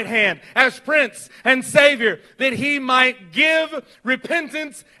own right hand as Prince and Savior, that he might give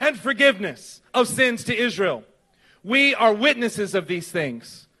repentance and forgiveness of sins to Israel. We are witnesses of these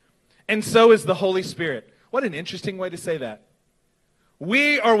things, and so is the Holy Spirit. What an interesting way to say that.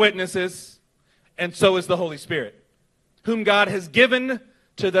 We are witnesses, and so is the Holy Spirit, whom God has given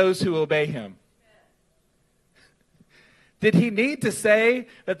to those who obey him. Did he need to say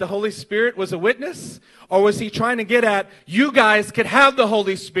that the Holy Spirit was a witness? Or was he trying to get at, you guys could have the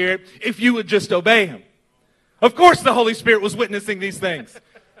Holy Spirit if you would just obey him? Of course the Holy Spirit was witnessing these things.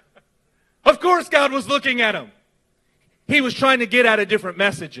 Of course God was looking at him. He was trying to get at different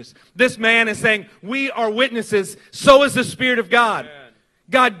messages. This man is saying, we are witnesses, so is the Spirit of God. Amen.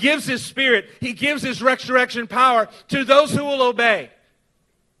 God gives his Spirit. He gives his resurrection power to those who will obey.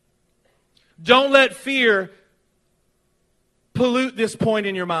 Don't let fear pollute this point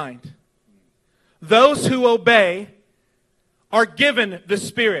in your mind. Those who obey are given the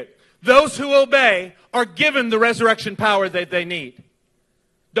Spirit. Those who obey are given the resurrection power that they need.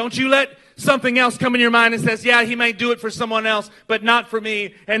 Don't you let something else come in your mind and says, yeah, he may do it for someone else, but not for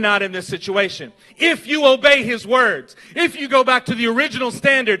me and not in this situation. If you obey his words, if you go back to the original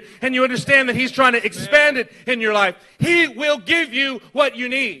standard and you understand that he's trying to expand it in your life, he will give you what you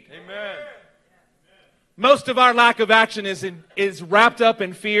need. Amen. Most of our lack of action is wrapped up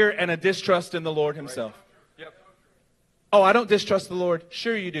in fear and a distrust in the Lord himself. Yep. Oh, I don't distrust the Lord.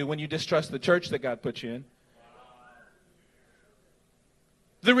 Sure you do when you distrust the church that God put you in.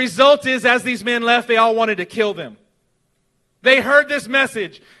 The result is, as these men left, they all wanted to kill them. They heard this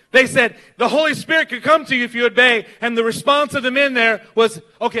message. They said, the Holy Spirit could come to you if you obey. And the response of the men there was,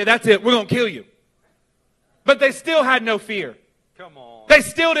 okay, that's it. We're going to kill you. But they still had no fear. Come on. They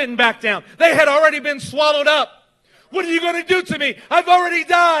still didn't back down. They had already been swallowed up. What are you going to do to me? I've already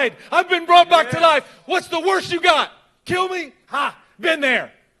died. I've been brought back to life. What's the worst you got? Kill me? Ha! Been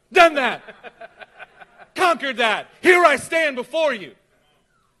there. Done that. Conquered that. Here I stand before you.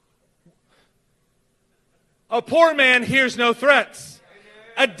 A poor man hears no threats.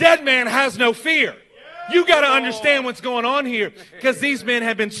 A dead man has no fear. You got to understand what's going on here, because these men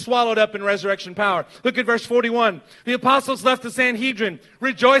have been swallowed up in resurrection power. Look at verse 41. The apostles left the Sanhedrin,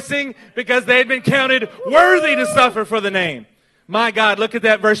 rejoicing because they had been counted worthy to suffer for the name. My God, look at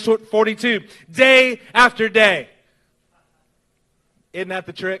that verse 42. Day after day. Isn't that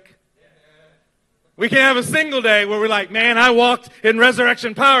the trick? We can have a single day where we're like, man, I walked in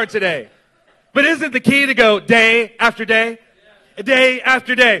resurrection power today. But isn't the key to go day after day? Day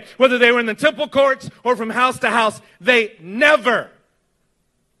after day. Whether they were in the temple courts or from house to house, they never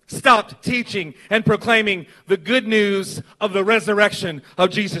stopped teaching and proclaiming the good news of the resurrection of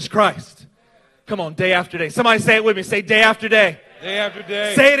Jesus Christ. Come on, day after day. Somebody say it with me. Say day after day. Day after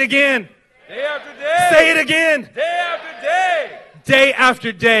day. Say it again. Day after day. Say it again. Day after day. Day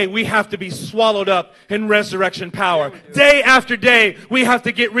after day, we have to be swallowed up in resurrection power. Day after day, we have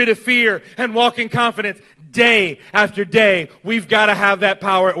to get rid of fear and walk in confidence. Day after day, we've got to have that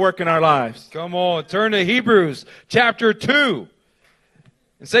power at work in our lives. Come on, turn to Hebrews chapter 2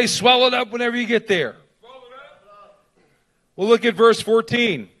 and say swallowed up whenever you get there. We'll look at verse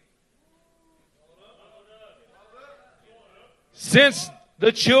 14. Since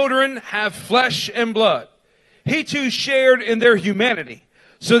the children have flesh and blood, he too shared in their humanity,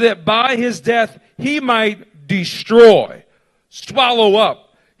 so that by his death he might destroy, swallow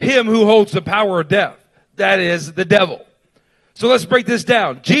up him who holds the power of death, that is, the devil. So let's break this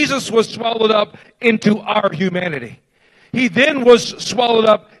down. Jesus was swallowed up into our humanity. He then was swallowed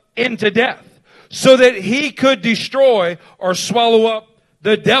up into death, so that he could destroy or swallow up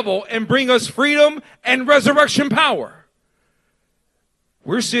the devil and bring us freedom and resurrection power.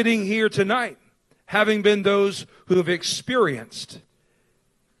 We're sitting here tonight having been those who have experienced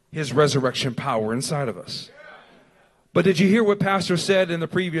his resurrection power inside of us. But did you hear what Pastor said in the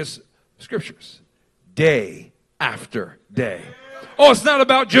previous scriptures? Day after day. Oh, it's not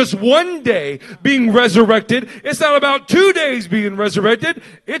about just one day being resurrected. It's not about 2 days being resurrected.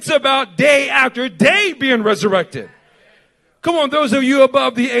 It's about day after day being resurrected. Come on, those of you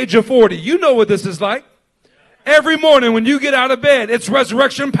above the age of 40, you know what this is like. Every morning when you get out of bed, it's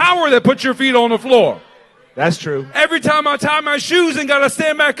resurrection power that puts your feet on the floor. That's true. Every time I tie my shoes and got to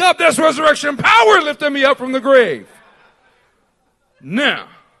stand back up, that's resurrection power lifting me up from the grave. Now,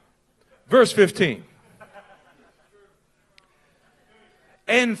 verse 15.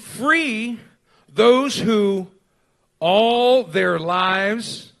 And free those who all their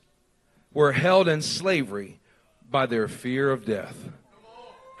lives were held in slavery by their fear of death.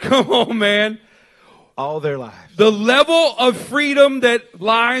 Come on, man. All their lives. The level of freedom that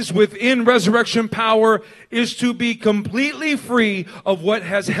lies within resurrection power is to be completely free of what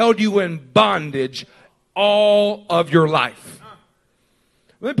has held you in bondage all of your life.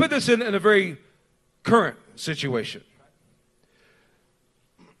 Let me put this in a very current situation.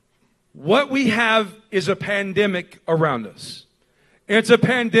 What we have is a pandemic around us. It's a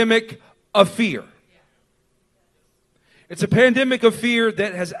pandemic of fear. It's a pandemic of fear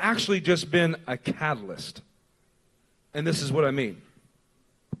that has actually just been a catalyst. And this is what I mean.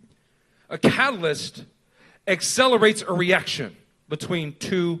 A catalyst accelerates a reaction between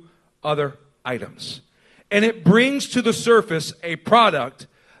two other items. And it brings to the surface a product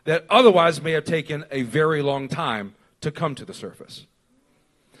that otherwise may have taken a very long time to come to the surface.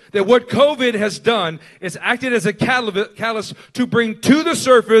 That what COVID has done is acted as a catalyst to bring to the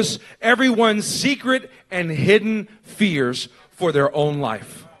surface everyone's secret and hidden fears for their own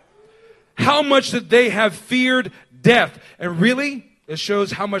life. How much that they have feared death. And really, it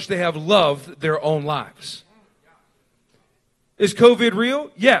shows how much they have loved their own lives. Is COVID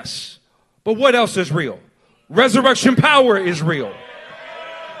real? Yes. But what else is real? Resurrection power is real.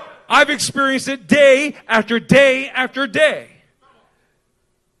 I've experienced it day after day after day.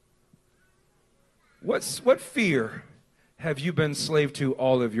 What fear have you been slave to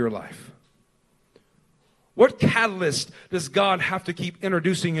all of your life? What catalyst does God have to keep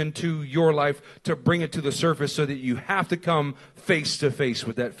introducing into your life to bring it to the surface so that you have to come face to face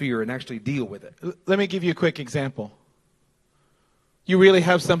with that fear and actually deal with it? Let me give you a quick example. You really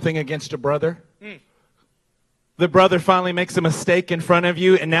have something against a brother? The brother finally makes a mistake in front of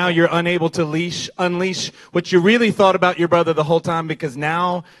you, and now you're unable to unleash what you really thought about your brother the whole time, because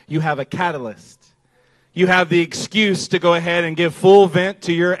now you have a catalyst. You have the excuse to go ahead and give full vent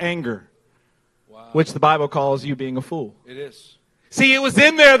to your anger, which the Bible calls you being a fool. It is. See, it was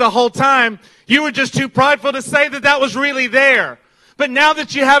in there the whole time. You were just too prideful to say that that was really there. But now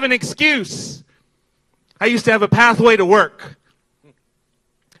that you have an excuse, I used to have a pathway to work.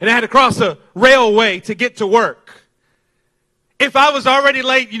 And I had to cross a railway to get to work. If I was already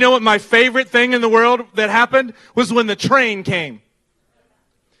late, you know what my favorite thing in the world that happened was when the train came.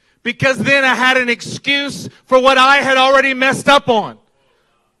 Because then I had an excuse for what I had already messed up on.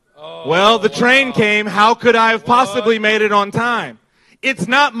 Well, the train came. How could I have possibly made it on time? It's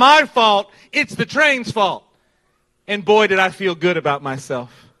not my fault. It's the train's fault. And boy, did I feel good about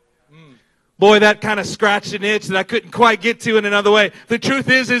myself. Boy, that kind of scratched an itch that I couldn't quite get to in another way. The truth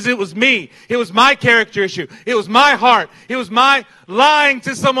is it was me. It was my character issue. It was my heart. It was my lying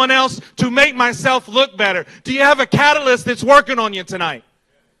to someone else to make myself look better. Do you have a catalyst that's working on you tonight?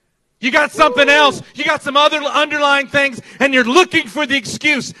 You got something else. You got some other underlying things, and you're looking for the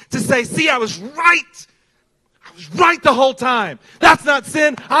excuse to say, see, I was right. I was right the whole time. That's not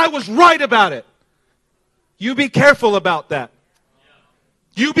sin. I was right about it. You be careful about that.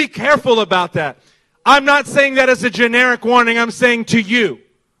 You be careful about that. I'm not saying that as a generic warning. I'm saying to you,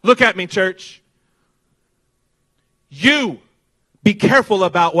 look at me, church. You be careful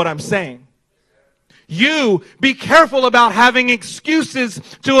about what I'm saying. You be careful about having excuses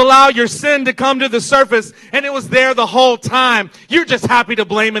to allow your sin to come to the surface, and it was there the whole time. You're just happy to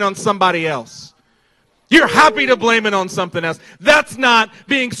blame it on somebody else. You're happy to blame it on something else. That's not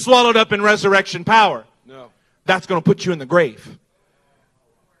being swallowed up in resurrection power. No. That's going to put you in the grave.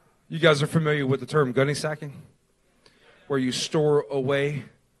 You guys are familiar with the term gunny sacking, where you store away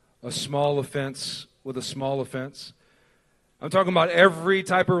a small offense with a small offense. I'm talking about every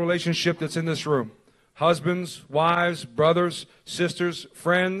type of relationship that's in this room. Husbands, wives, brothers, sisters,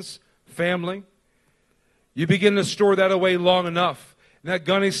 friends, family. You begin to store that away long enough, and that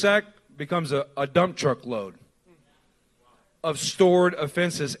gunny sack becomes a dump truck load of stored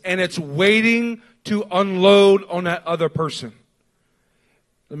offenses, and it's waiting to unload on that other person.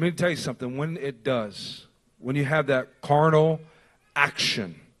 Let me tell you something. When it does, when you have that carnal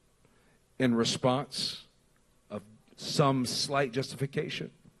action in response of some slight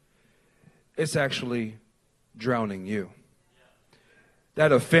justification, it's actually drowning you.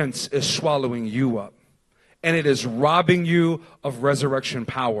 That offense is swallowing you up. And it is robbing you of resurrection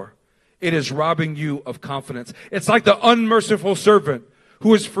power. It is robbing you of confidence. It's like the unmerciful servant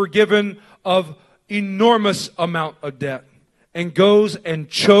who is forgiven of enormous amount of debt and goes and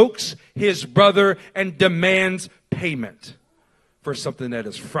chokes his brother and demands payment for something that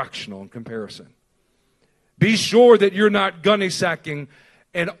is fractional in comparison. Be sure that you're not gunny sacking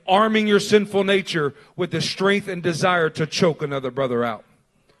and arming your sinful nature with the strength and desire to choke another brother out.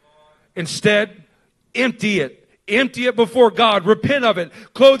 Instead, empty it. Empty it before God. Repent of it.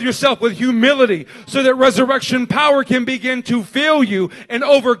 Clothe yourself with humility so that resurrection power can begin to fill you and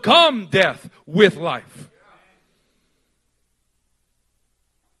overcome death with life.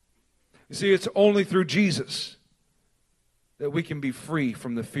 You see, it's only through Jesus that we can be free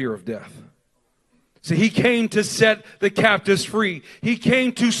from the fear of death. See, he came to set the captives free. He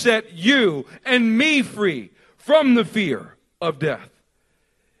came to set you and me free from the fear of death.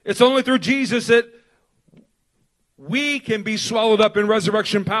 It's only through Jesus that we can be swallowed up in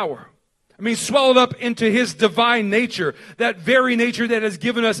resurrection power. I mean, swallowed up into his divine nature, that very nature that has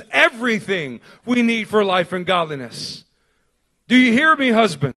given us everything we need for life and godliness. Do you hear me,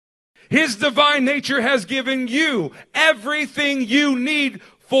 husband? His divine nature has given you everything you need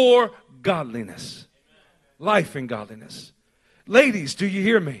for godliness. Life and godliness. Ladies, do you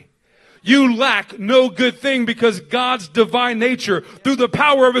hear me? You lack no good thing because God's divine nature, through the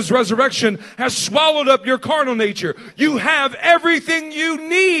power of his resurrection, has swallowed up your carnal nature. You have everything you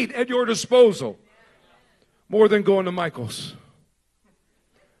need at your disposal. More than going to Michael's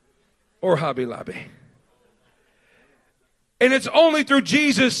or Hobby Lobby. And it's only through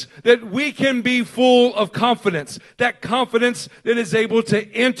Jesus that we can be full of confidence. That confidence that is able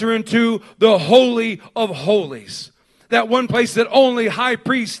to enter into the Holy of Holies. That one place that only high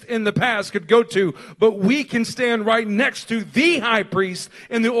priests in the past could go to. But we can stand right next to the high priest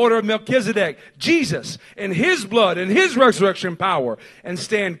in the order of Melchizedek, Jesus, and his blood and his resurrection power, and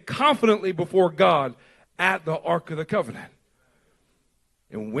stand confidently before God at the Ark of the Covenant.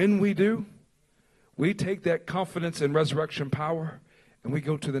 And when we do, we take that confidence and resurrection power and we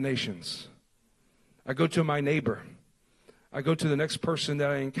go to the nations. I go to my neighbor. I go to the next person that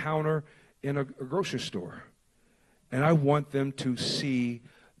I encounter in a grocery store. And I want them to see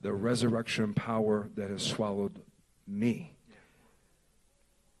the resurrection power that has swallowed me.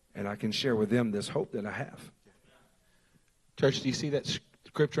 And I can share with them this hope that I have. Church, do you see that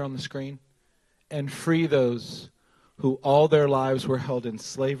scripture on the screen? And free those who all their lives were held in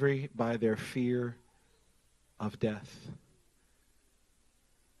slavery by their fear of death.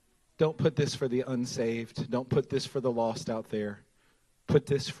 Don't put this for the unsaved. Don't put this for the lost out there. Put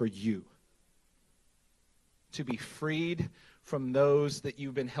this for you. To be freed from those that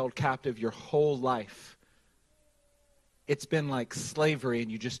you've been held captive your whole life. It's been like slavery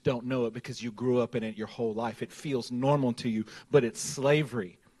and you just don't know it because you grew up in it your whole life. It feels normal to you, but it's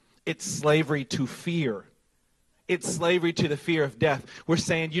slavery. It's slavery to fear. It's slavery to the fear of death. We're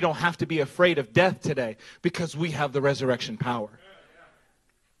saying you don't have to be afraid of death today because we have the resurrection power.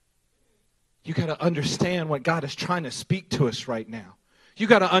 You got to understand what God is trying to speak to us right now. You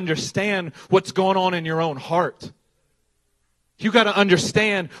got to understand what's going on in your own heart. You got to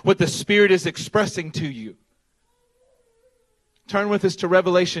understand what the Spirit is expressing to you. Turn with us to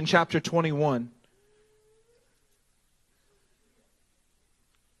Revelation chapter 21.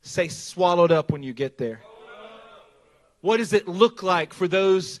 Say swallowed up when you get there. What does it look like for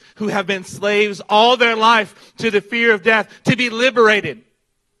those who have been slaves all their life to the fear of death to be liberated?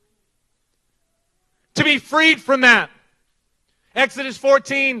 To be freed from that. Exodus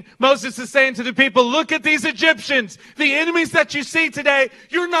 14, Moses is saying to the people, look at these Egyptians. The enemies that you see today,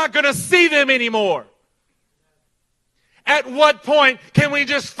 you're not going to see them anymore. At what point can we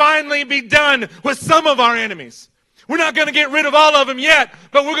just finally be done with some of our enemies? We're not going to get rid of all of them yet,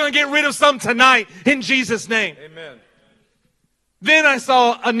 but we're going to get rid of some tonight in Jesus' name. Amen. Then I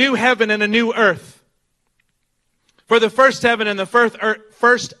saw a new heaven and a new earth. For the first heaven and the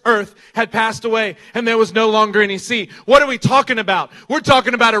first earth had passed away, and there was no longer any sea. What are we talking about? We're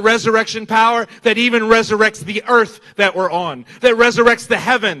talking about a resurrection power that even resurrects the earth that we're on, that resurrects the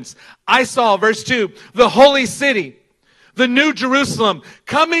heavens. I saw, verse 2, the holy city, the new Jerusalem,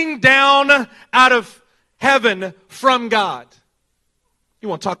 coming down out of heaven from God. You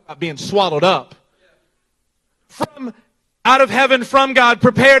want to talk about being swallowed up? From out of heaven from God,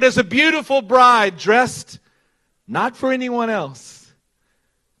 prepared as a beautiful bride, dressed not for anyone else,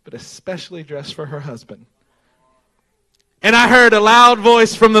 but especially dressed for her husband. And I heard a loud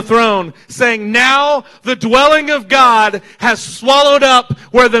voice from the throne saying, now the dwelling of God has swallowed up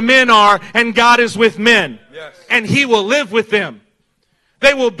where the men are, and God is with men. Yes. And he will live with them.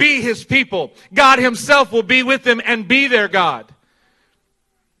 They will be his people. God himself will be with them and be their God.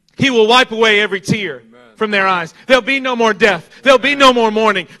 He will wipe away every tear from their eyes. There'll be no more death. There'll be no more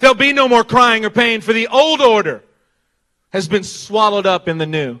mourning. There'll be no more crying or pain, for the old order has been swallowed up in the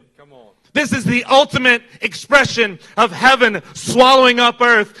new. Come on. This is the ultimate expression of heaven swallowing up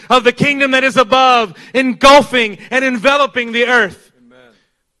earth, of the kingdom that is above, engulfing and enveloping the earth. Amen.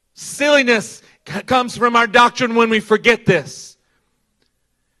 Silliness comes from our doctrine when we forget this.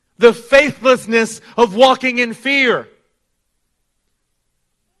 The faithlessness of walking in fear.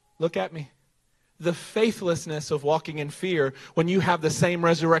 Look at me. The faithlessness of walking in fear when you have the same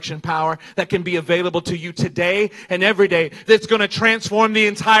resurrection power that can be available to you today and every day, that's going to transform the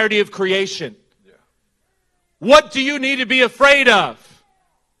entirety of creation. Yeah. What do you need to be afraid of?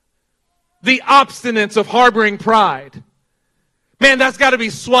 The obstinance of harboring pride. Man, that's got to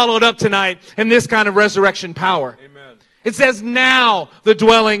be swallowed up tonight in this kind of resurrection power. Amen. It says, now the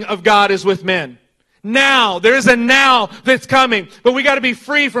dwelling of God is with men. Now, there is a now that's coming, but we got to be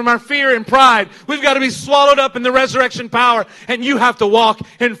free from our fear and pride. We've got to be swallowed up in the resurrection power, and you have to walk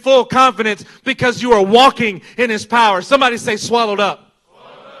in full confidence because you are walking in his power. Somebody say swallowed up.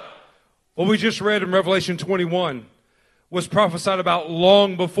 Swallowed up. What we just read in Revelation 21 was prophesied about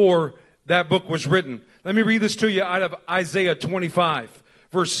long before that book was written. Let me read this to you out of Isaiah 25,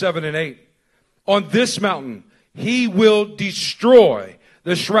 verse 7 and 8. On this mountain, he will destroy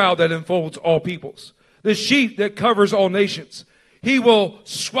the shroud that enfolds all peoples, the sheet that covers all nations. He will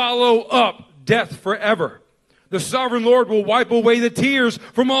swallow up death forever. The sovereign Lord will wipe away the tears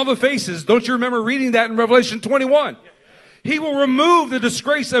from all the faces. Don't you remember reading that in Revelation 21? He will remove the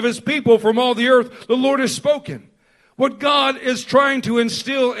disgrace of his people from all the earth. The Lord has spoken. What God is trying to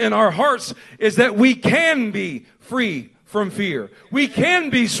instill in our hearts is that we can be free from fear. We can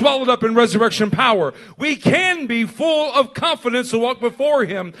be swallowed up in resurrection power. We can be full of confidence to walk before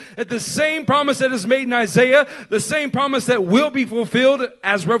him at the same promise that is made in Isaiah, the same promise that will be fulfilled,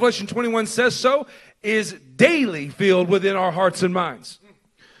 as Revelation 21 says so, is daily filled within our hearts and minds.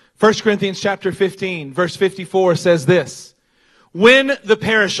 1 Corinthians chapter 15, verse 54 says this, when the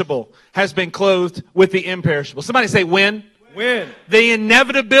perishable has been clothed with the imperishable. Somebody say when. When? The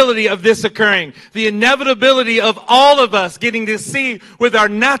inevitability of this occurring. The inevitability of all of us getting to see with our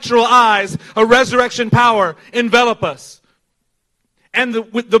natural eyes a resurrection power envelop us. And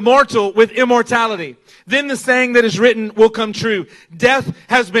the mortal with immortality. Then the saying that is written will come true. Death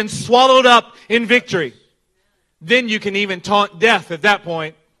has been swallowed up in victory. Then you can even taunt death at that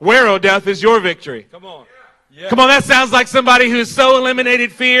point. Where, O death, is your victory? Come on. Yeah. Come on, that sounds like somebody who's so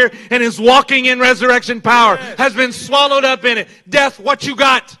eliminated fear and is walking in resurrection power, has been swallowed up in it. Death, what you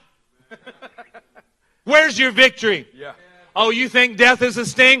got? Where's your victory? Yeah. Oh, you think death is a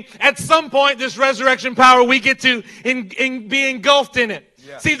sting? At some point, this resurrection power, we get to be engulfed in it.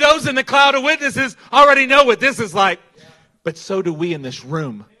 Yeah. See, those in the cloud of witnesses already know what this is like. Yeah. But so do we in this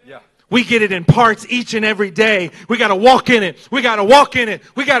room. Yeah. We get it in parts each and every day. We got to walk in it. We got to walk in it.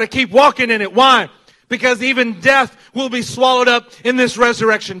 We got to keep walking in it. Why? Because even death will be swallowed up in this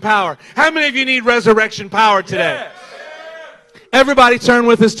resurrection power. How many of you need resurrection power today? Yes. Everybody turn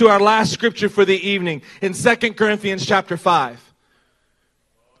with us to our last scripture for the evening in 2 Corinthians chapter 5.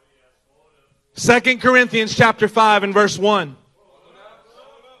 2 Corinthians chapter 5 and verse 1.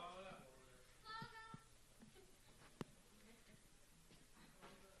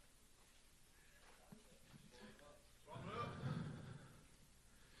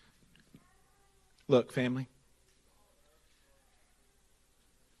 Look, family.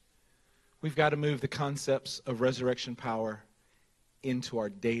 We've got to move the concepts of resurrection power into our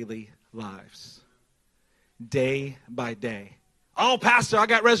daily lives. Day by day. Oh, Pastor, I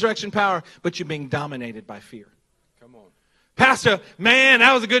got resurrection power, but you're being dominated by fear. Come on. Pastor, man,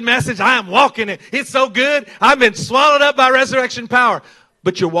 that was a good message. I am walking it. It's so good. I've been swallowed up by resurrection power,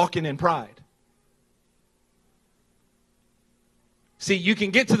 but you're walking in pride. See, you can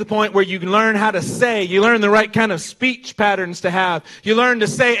get to the point where you can learn how to say, you learn the right kind of speech patterns to have. You learn to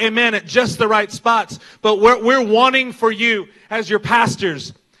say amen at just the right spots. But what we're wanting for you as your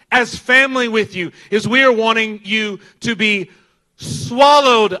pastors, as family with you, is we are wanting you to be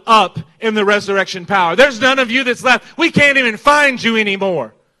swallowed up in the resurrection power. There's none of you that's left. We can't even find you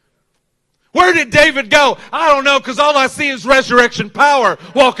anymore. Where did David go? I don't know, because all I see is resurrection power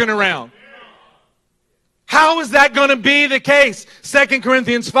walking around. How is that going to be the case? 2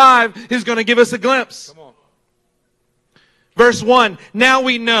 Corinthians 5 is going to give us a glimpse. Come on. Verse 1, now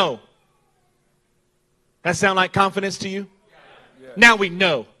we know. That sound like confidence to you? Yeah. Now we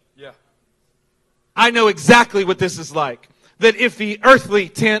know. Yeah. I know exactly what this is like. That if the earthly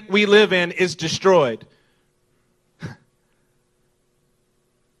tent we live in is destroyed,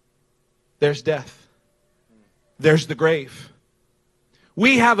 there's death. There's the grave.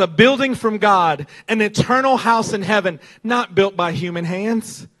 We have a building from God, an eternal house in heaven, not built by human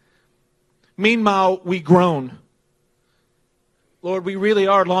hands. Meanwhile, we groan. Lord, we really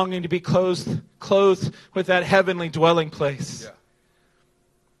are longing to be clothed with that heavenly dwelling place. Yeah.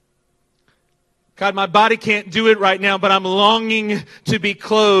 God, my body can't do it right now, but I'm longing to be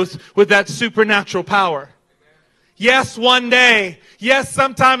clothed with that supernatural power. Yes, one day. Yes,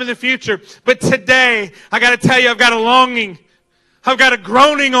 sometime in the future. But today, I got to tell you, I've got a longing. I've got a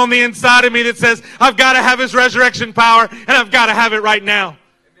groaning on the inside of me that says, I've got to have His resurrection power, and I've got to have it right now. Amen.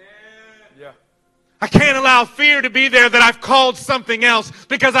 Yeah. I can't allow fear to be there that I've called something else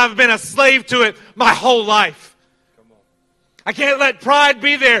because I've been a slave to it my whole life. Come on. I can't let pride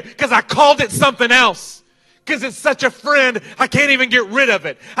be there because I called it something else. Because it's such a friend, I can't even get rid of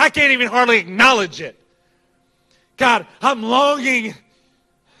it. I can't even hardly acknowledge it. God, I'm longing.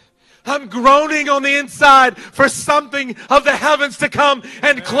 I'm groaning on the inside for something of the heavens to come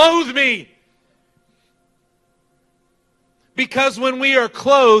and clothe me. Because when we are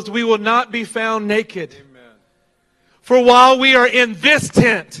clothed, we will not be found naked. Amen. For while we are in this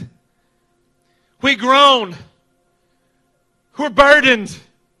tent, we groan. We're burdened.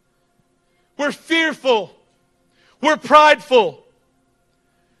 We're fearful. We're prideful.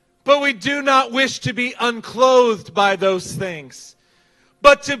 But we do not wish to be unclothed by those things,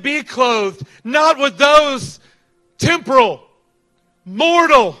 but to be clothed, not with those temporal,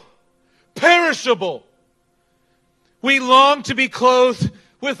 mortal, perishable. We long to be clothed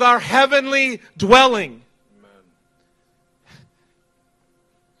with our heavenly dwelling. Amen.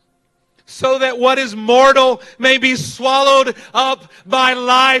 So that what is mortal may be swallowed up by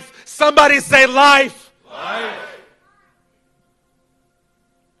life. Somebody say life. Life.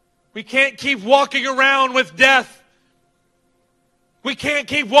 We can't keep walking around with death. We can't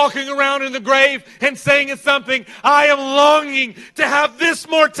keep walking around in the grave and saying it's something. I am longing to have this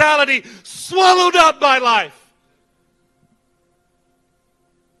mortality swallowed up by life.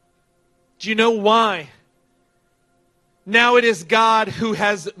 Do you know why? Now it is God who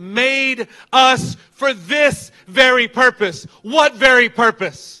has made us for this very purpose. What very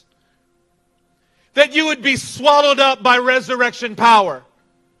purpose? That you would be swallowed up by resurrection power.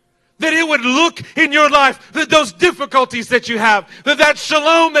 That it would look in your life, that those difficulties that you have, that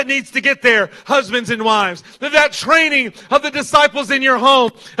shalom that needs to get there, husbands and wives, that training of the disciples in your home,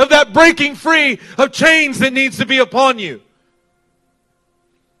 of that breaking free of chains that needs to be upon you.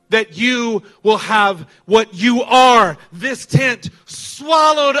 That you will have what you are, this tent,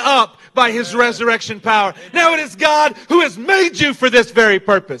 swallowed up by His resurrection power. Now it is God who has made you for this very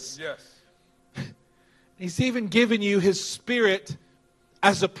purpose. Yes. He's even given you His Spirit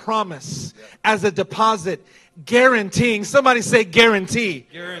as a promise, as a deposit, guaranteeing, somebody say guarantee.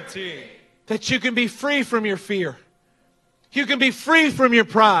 Guarantee. That you can be free from your fear. You can be free from your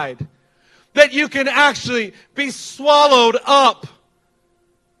pride. That you can actually be swallowed up.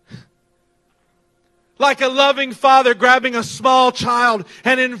 Like a loving father grabbing a small child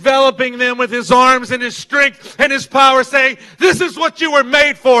and enveloping them with His arms and His strength and His power, saying, this is what you were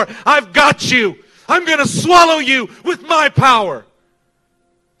made for. I've got you. I'm going to swallow you with my power.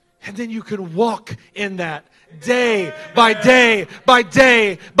 And then you can walk in that day by day by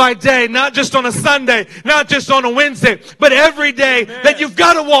day by day. Not just on a Sunday, not just on a Wednesday, but every day. Amen. That you've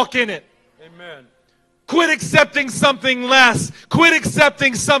got to walk in it. Amen. Quit accepting something less. Quit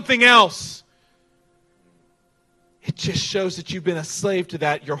accepting something else. it just shows that you've been a slave to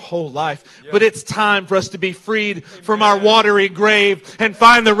that your whole life. But it's time for us to be freed from our watery grave and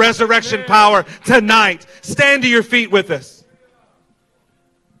find the resurrection power tonight. Stand to your feet with us.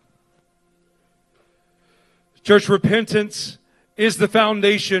 Church, repentance is the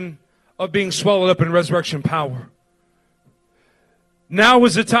foundation of being swallowed up in resurrection power. Now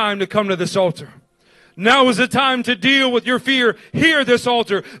is the time to come to this altar. Now is the time to deal with your fear. Hear this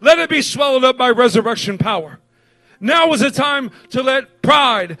altar. Let it be swallowed up by resurrection power. Now is the time to let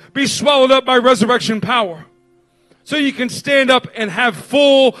pride be swallowed up by resurrection power. So you can stand up and have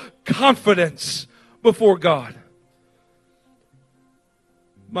full confidence before God.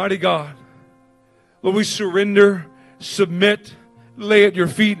 Mighty God, Lord, we surrender, submit, lay at your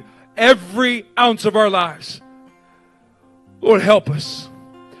feet every ounce of our lives. Lord, help us.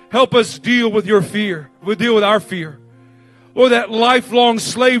 Help us deal with your fear. We'll deal with our fear. Lord, that lifelong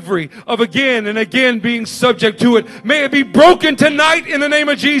slavery of again and again being subject to it, may it be broken tonight in the name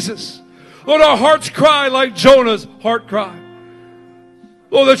of Jesus. Lord, our hearts cry like Jonah's heart cry.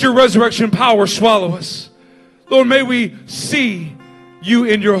 Lord, let your resurrection power swallow us. Lord, may we see you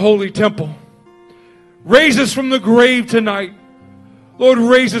in your holy temple. Raise us from the grave tonight. Lord,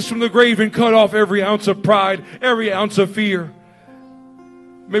 raise us from the grave and cut off every ounce of pride, every ounce of fear.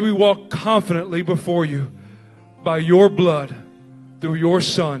 May we walk confidently before you by your blood, through your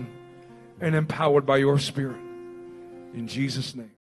Son, and empowered by your Spirit. In Jesus' name.